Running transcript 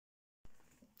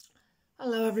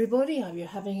Hello everybody, I hope you're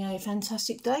having a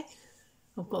fantastic day.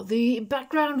 I've got the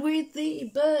background with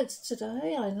the birds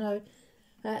today. I know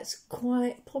that's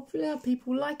quite popular,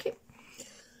 people like it.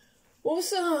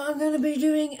 Also, I'm going to be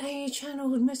doing a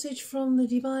channeled message from the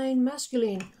Divine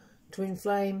Masculine Twin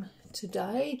Flame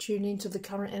today. Tune into the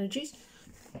current energies.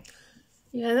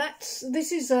 Yeah,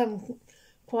 this is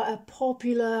quite a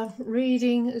popular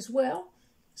reading as well.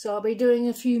 So I'll be doing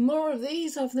a few more of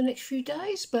these over the next few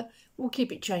days, but we'll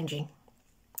keep it changing.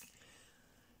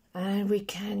 And we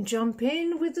can jump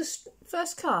in with the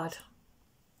first card.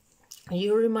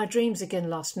 You were in my dreams again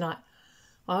last night.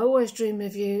 I always dream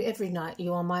of you every night.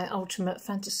 You are my ultimate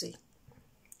fantasy.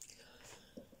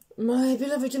 My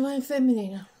beloved Divine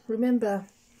Feminine, remember,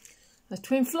 as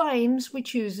twin flames, we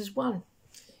choose as one.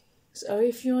 So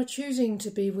if you're choosing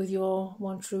to be with your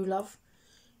one true love,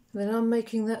 then I'm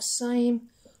making that same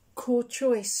core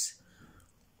choice.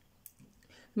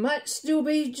 Might still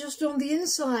be just on the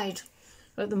inside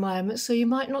at the moment, so you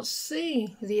might not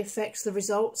see the effects, the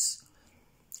results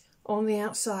on the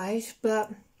outside,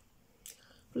 but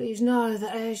please know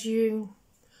that as you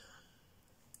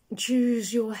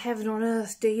choose your heaven on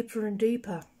earth deeper and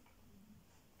deeper,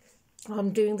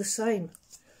 I'm doing the same.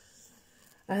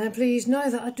 And please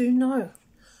know that I do know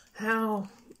how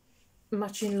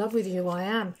much in love with you I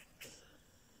am,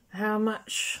 how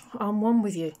much I'm one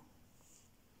with you.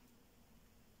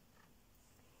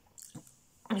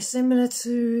 Similar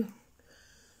to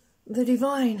the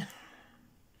divine,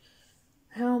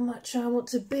 how much I want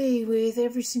to be with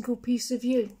every single piece of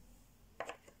you.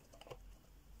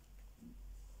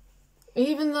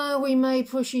 Even though we may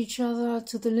push each other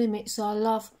to the limits, our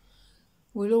love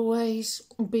will always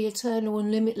be eternal and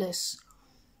limitless.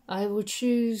 I will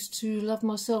choose to love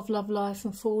myself, love life,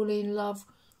 and fall in love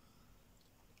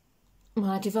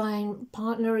my divine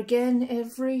partner again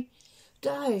every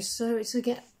day. So it's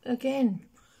again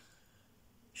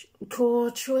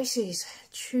core choices,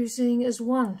 choosing as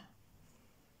one.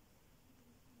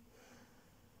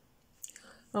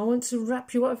 I want to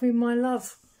wrap you up in my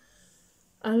love.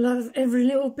 I love every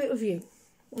little bit of you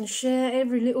and share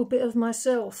every little bit of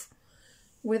myself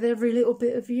with every little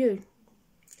bit of you.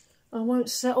 I won't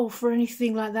settle for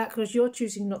anything like that because you're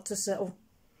choosing not to settle.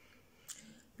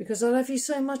 Because I love you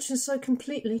so much and so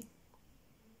completely.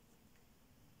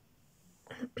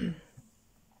 And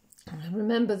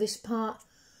remember, this part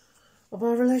of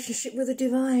our relationship with the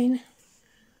divine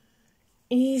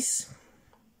is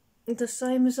the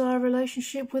same as our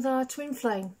relationship with our twin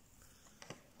flame.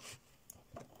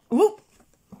 Whoop!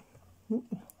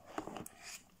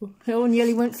 Hell,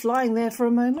 nearly went flying there for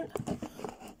a moment.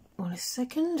 One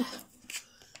second.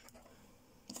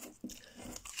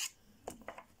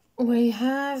 We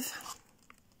have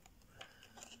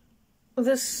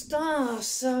the star,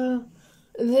 so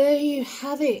there you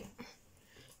have it.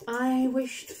 I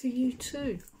wished for you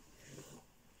too.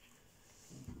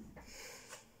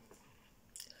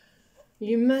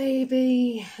 You may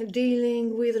be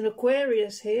dealing with an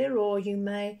Aquarius here, or you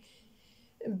may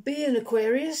be an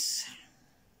Aquarius.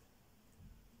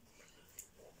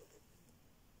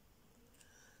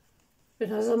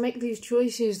 But as I make these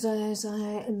choices, as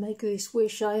I make this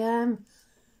wish, I am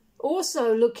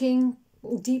also looking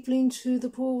deeply into the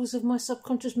pools of my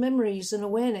subconscious memories and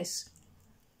awareness,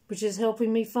 which is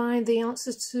helping me find the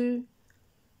answers to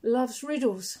love's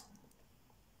riddles.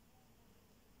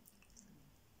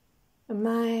 And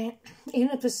my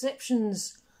inner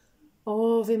perceptions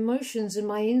of emotions and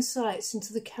my insights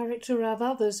into the character of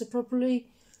others are probably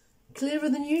clearer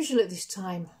than usual at this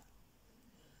time.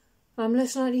 I'm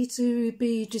less likely to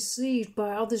be deceived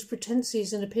by others'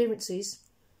 pretenses and appearances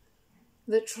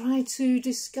that try to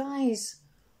disguise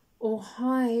or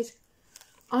hide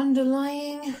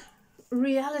underlying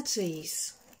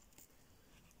realities.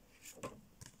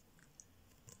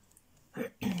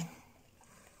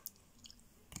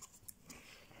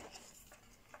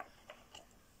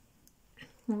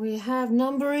 We have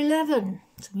number 11,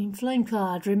 Twin Flame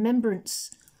card,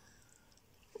 Remembrance.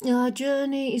 Our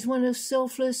journey is one of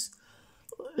selfless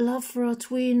love for our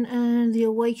twin and the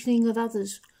awakening of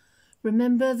others.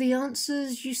 Remember, the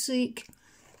answers you seek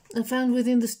are found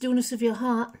within the stillness of your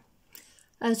heart.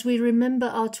 As we remember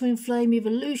our twin flame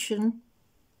evolution,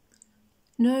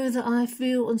 know that I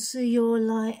feel and see your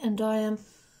light, and I am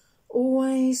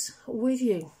always with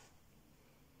you.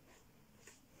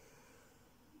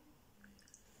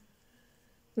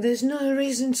 There's no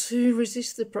reason to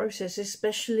resist the process,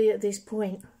 especially at this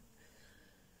point.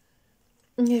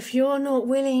 If you're not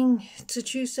willing to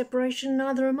choose separation,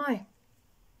 neither am I.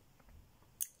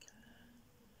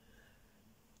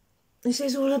 This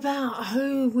is all about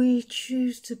who we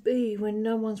choose to be when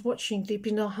no one's watching deep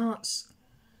in our hearts.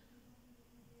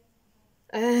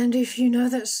 And if you know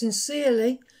that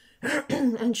sincerely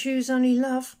and choose only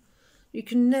love, you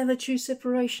can never choose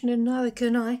separation, and neither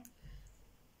can I.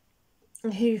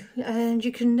 And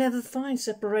you can never find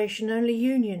separation, only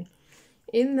union.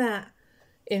 In that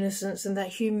innocence and that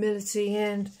humility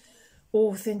and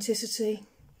authenticity.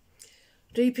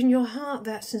 Deep in your heart,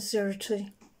 that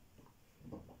sincerity.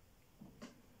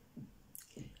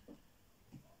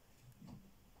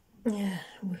 Yeah,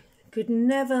 we could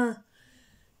never,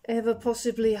 ever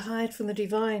possibly hide from the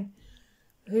divine,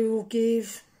 who will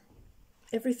give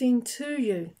everything to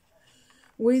you,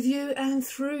 with you and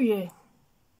through you.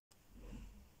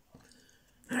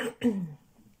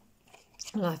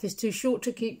 Life is too short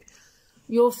to keep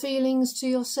your feelings to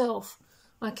yourself.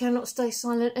 I cannot stay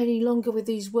silent any longer with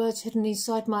these words hidden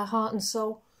inside my heart and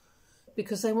soul,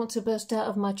 because they want to burst out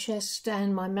of my chest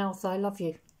and my mouth. I love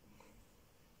you.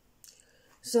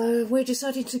 So we're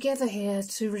deciding together here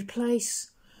to replace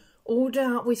all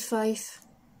doubt with faith.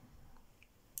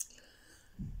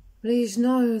 Please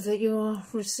know that you are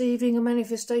receiving a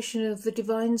manifestation of the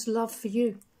divine's love for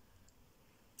you.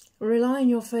 Rely on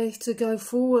your faith to go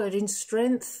forward in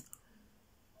strength.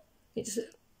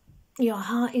 Your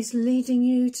heart is leading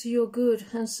you to your good,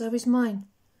 and so is mine.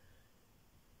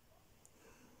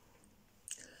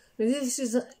 This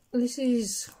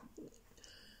is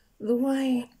the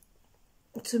way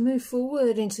to move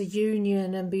forward into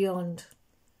union and beyond.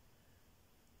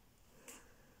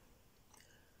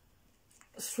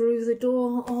 Through the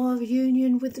door of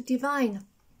union with the divine.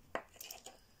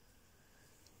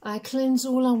 I cleanse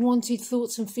all unwanted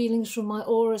thoughts and feelings from my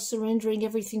aura, surrendering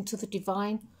everything to the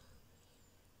divine.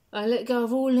 I let go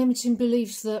of all limiting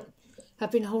beliefs that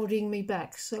have been holding me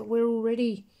back. So we're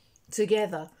already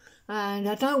together. And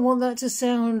I don't want that to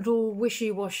sound all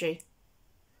wishy-washy,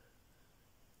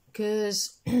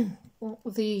 because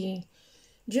the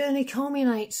journey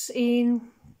culminates in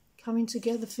coming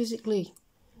together physically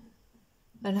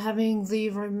and having the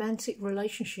romantic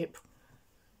relationship.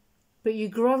 But you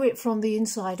grow it from the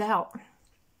inside out.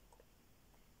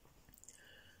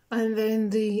 And then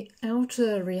the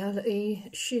outer reality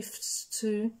shifts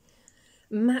to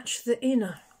match the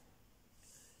inner.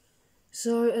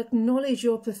 So acknowledge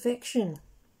your perfection.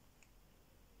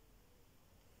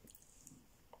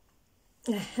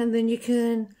 And then you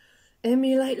can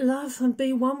emulate love and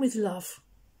be one with love.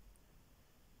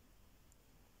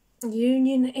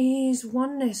 Union is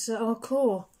oneness at our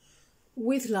core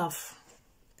with love.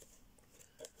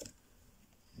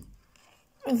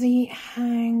 The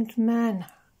Hanged Man.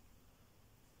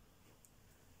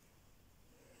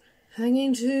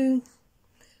 Hanging to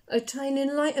attain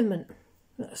enlightenment.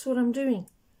 That's what I'm doing.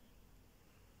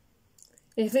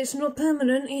 If it's not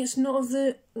permanent, it's not of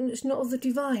the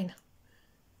divine.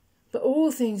 But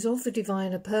all things of the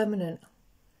divine are permanent.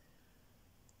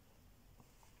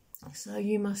 So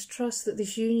you must trust that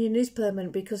this union is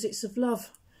permanent because it's of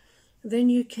love. Then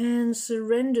you can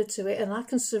surrender to it, and I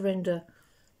can surrender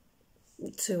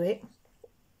to it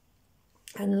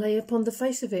and lay upon the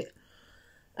face of it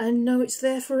and know it's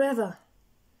there forever.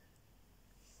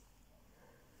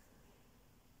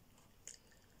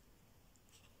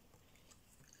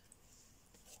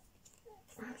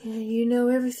 Yeah, you know,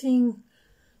 everything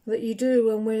that you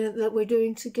do and we're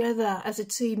doing together as a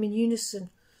team in unison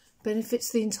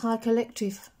benefits the entire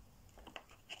collective.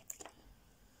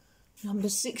 Number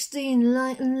 16,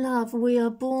 light and love. We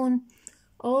are born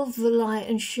of the light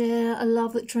and share a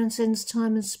love that transcends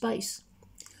time and space.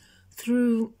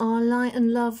 Through our light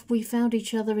and love, we found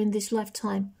each other in this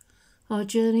lifetime. Our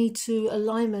journey to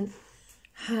alignment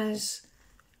has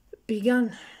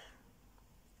begun.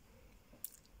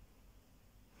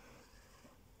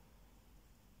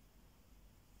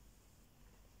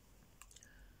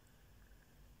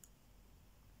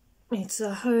 It's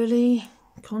a holy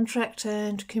contract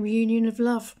and communion of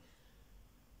love.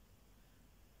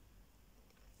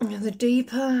 And the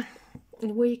deeper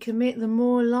we commit, the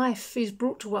more life is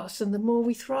brought to us and the more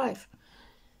we thrive.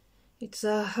 It's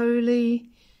a holy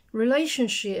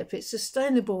relationship. It's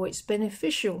sustainable. It's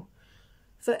beneficial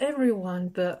for everyone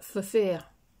but for fear.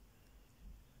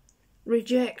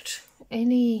 Reject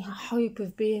any hope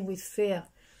of being with fear.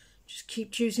 Just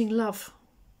keep choosing love.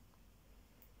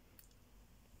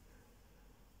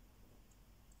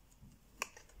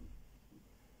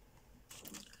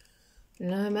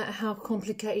 No matter how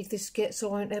complicated this gets, I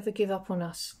won't ever give up on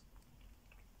us.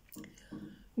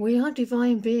 We are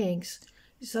divine beings.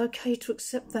 It's okay to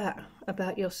accept that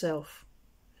about yourself.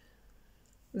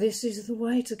 This is the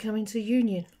way to come into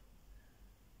union.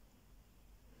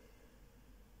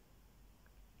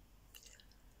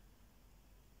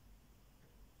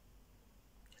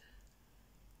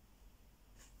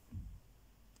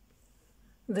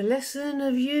 The lesson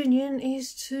of union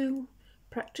is to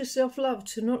practice self-love.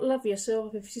 To not love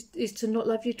yourself is to not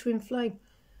love your twin flame.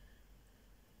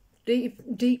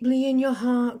 Deeply in your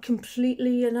heart,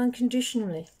 completely and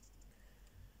unconditionally.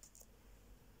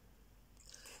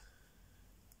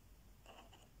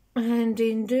 And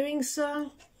in doing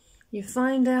so, you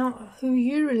find out who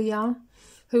you really are,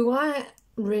 who I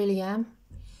really am,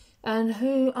 and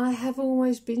who I have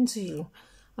always been to you.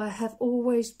 I have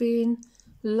always been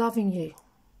loving you.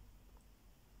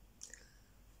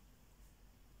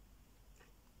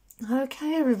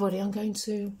 Okay, everybody, I'm going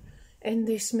to end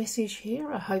this message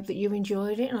here. I hope that you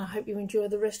enjoyed it, and I hope you enjoy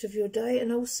the rest of your day,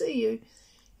 and I'll see you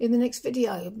in the next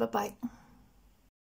video. Bye-bye.